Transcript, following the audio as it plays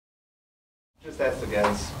Just ask the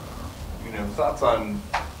guys, thoughts on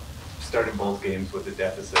starting both games with a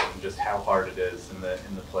deficit and just how hard it is in the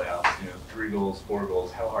playoffs. 3 goals, 4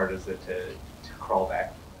 goals. How hard is it to crawl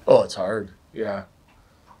back? Oh, it's hard. Yeah.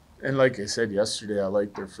 And like I said yesterday, I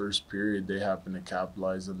liked their first period. They happened to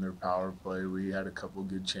capitalize on their power play. We had a couple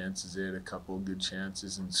good chances. They had a couple good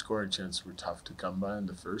chances, and scoring chances were tough to come by in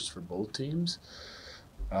the first for both teams.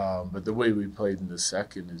 But the way we played in the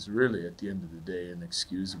second is really, at the end of the day,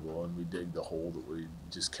 inexcusable, and we dig the hole that we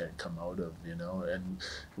just can't come out of. And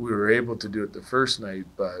we were able to do it the first night,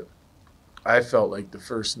 but I felt like the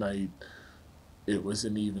first night it was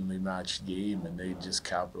an evenly matched game, and they just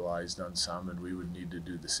capitalized on some, and we would need to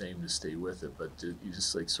do the same to stay with it. But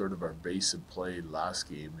just like sort of our base of play last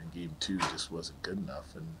game in game two just wasn't good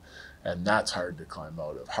enough, and that's hard to climb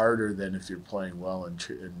out of. Harder than if you're playing well and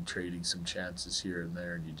trading some chances here and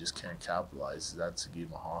there, and you just can't capitalize. That's a game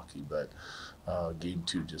of hockey, but game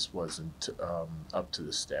two just wasn't up to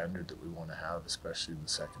the standard that we want to have, especially in the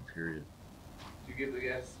second period. Do you give the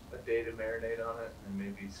guys a day to marinate on it and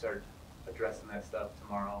maybe start addressing that stuff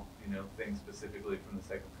tomorrow? Things specifically from the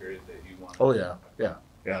second period that you want. Oh yeah.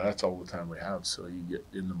 That's all the time we have. So you get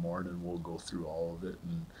in the morning, we'll go through all of it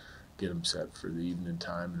and get them set for the evening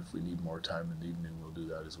time. And if we need more time in the evening, we'll do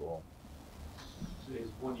that as well. Today's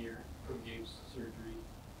 1 year from Gabe's surgery.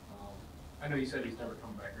 I know you said he's never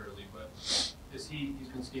come back early, but he's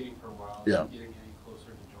been skating for a while. Yeah. Is he getting any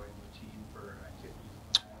closer to joining the team for activities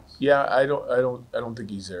in the past? Yeah, I don't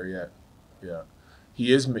think he's there yet. Yeah,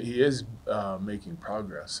 he is making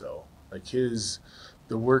progress though. Like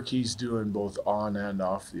the work he's doing both on and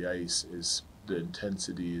off the ice is the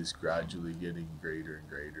intensity is gradually getting greater and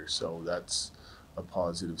greater. So that's a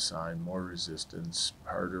positive sign. More resistance,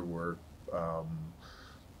 harder work.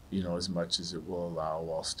 As much as it will allow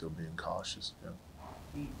while still being cautious.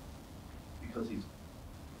 Yeah. Because he's,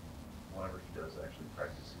 whenever he does actually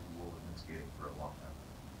practice, he will have been skating for a long time.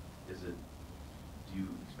 Do you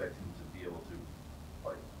expect him to be able to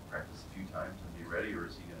practice a few times and be ready, or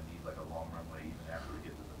is he going to need a long runway even after we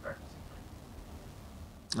get to the practicing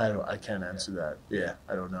thing? I can't answer that. Yeah,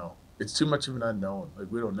 I don't know. It's too much of an unknown.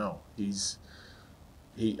 We don't know.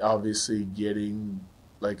 He obviously getting,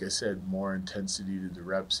 like I said, more intensity to the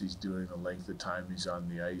reps he's doing, the length of time he's on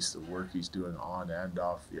the ice, the work he's doing on and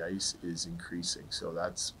off the ice is increasing. So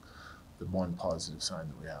that's the one positive sign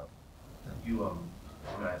that we have. Yeah.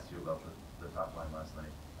 I'm going to ask you about the top line last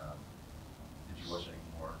night. Did you watch any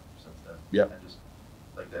more since then? Yeah. And just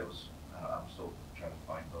that was, I'm still trying to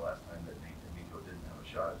find the last time that Nate and Mikko didn't have a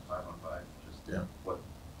shot at 5-on-5. Just what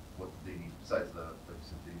did they need besides the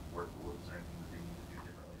simply work? Was there anything that they need to do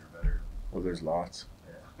differently or better? Well, there's lots.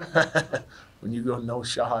 Yeah. When you go no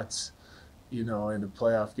shots, in a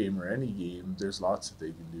playoff game or any game, there's lots that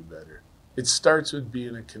they can do better. It starts with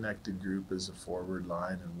being a connected group as a forward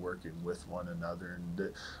line and working with one another.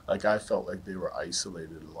 And I felt like they were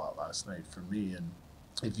isolated a lot last night for me. And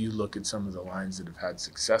if you look at some of the lines that have had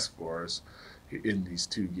success for us in these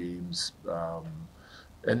two games,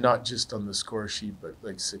 and not just on the score sheet,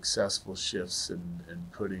 but successful shifts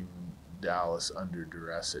and putting Dallas under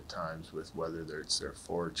duress at times with whether it's their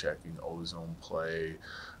forward checking, ozone play,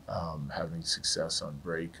 having success on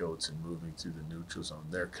breakouts and moving through the neutral zone.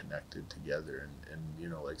 They're connected together, and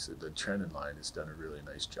like I said, the Trenton line has done a really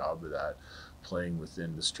nice job of that, playing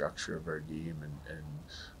within the structure of our game and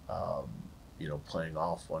playing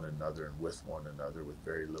off one another and with one another with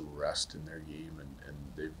very little rest in their game, and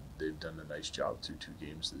they've done a nice job through 2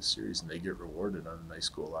 games of this series, and they get rewarded on a nice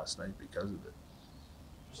goal last night because of it.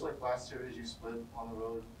 Just like last series, you split on the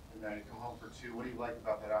road and now you come home for 2. What do you like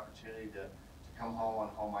about that opportunity to come home on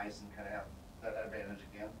home ice and kind of have that advantage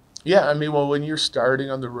again? Yeah, when you're starting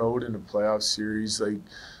on the road in a playoff series,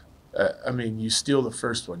 you steal the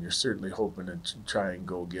first one. You're certainly hoping to try and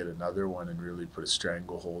go get another one and really put a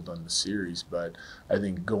stranglehold on the series. But I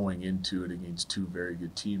think going into it against 2 very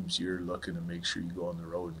good teams, you're looking to make sure you go on the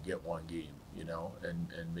road and get one game,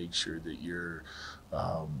 and make sure that you're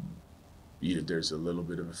there's a little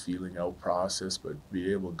bit of a feeling out process, but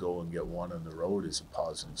be able to go and get one on the road is a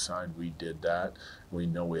positive sign. We did that. We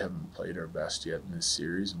know we haven't played our best yet in this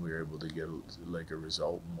series, and we were able to get a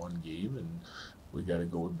result in one game, and we got to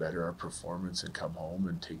go and better our performance and come home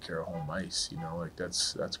and take care of home ice.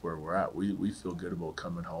 That's where we're at. We feel good about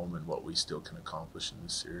coming home and what we still can accomplish in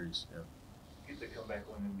this series. Yeah. You get the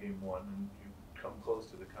comeback win in game 1, and you come close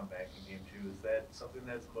to the comeback in game 2. Is that something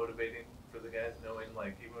that's motivating for the guys, knowing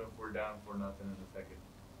even if we're down 4-0 in the second,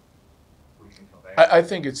 we can come back? I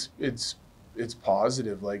think it's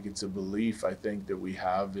positive. It's a belief I think that we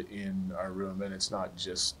have in our room, and it's not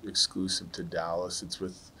just exclusive to Dallas. It's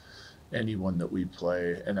with anyone that we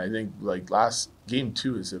play. And I think like last game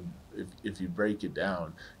 2 is if you break it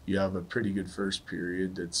down, you have a pretty good first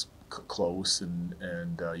period that's close, and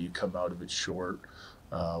you come out of it short,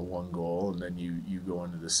 1 goal, and then you go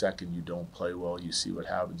into the second, you don't play well, you see what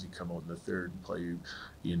happens, you come out in the third and play,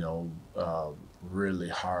 really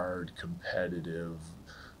hard, competitive,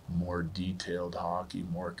 more detailed hockey,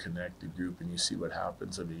 more connected group, and you see what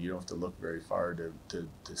happens. I mean, you don't have to look very far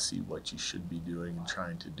to see what you should be doing and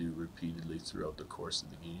trying to do repeatedly throughout the course of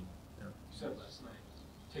the game. Yeah. You said last night,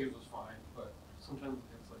 Taves was fine, but sometimes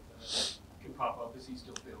things like that can pop up. Is he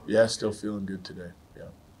still feeling? Yeah, still feeling good today. Yeah.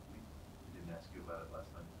 We didn't ask you about it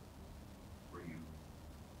last night. Were you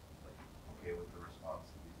like okay with the response?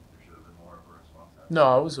 Do you think there should have been more of a response? No,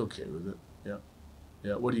 I was okay with it. Yeah.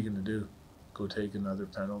 Yeah. What are you gonna do? Go take another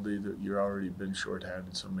penalty that you're already been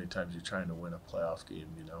shorthanded so many times? You're trying to win a playoff game,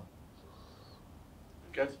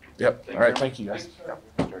 Guys. Yep. Thank All right. you. Thank you, guys.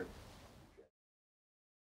 Thanks.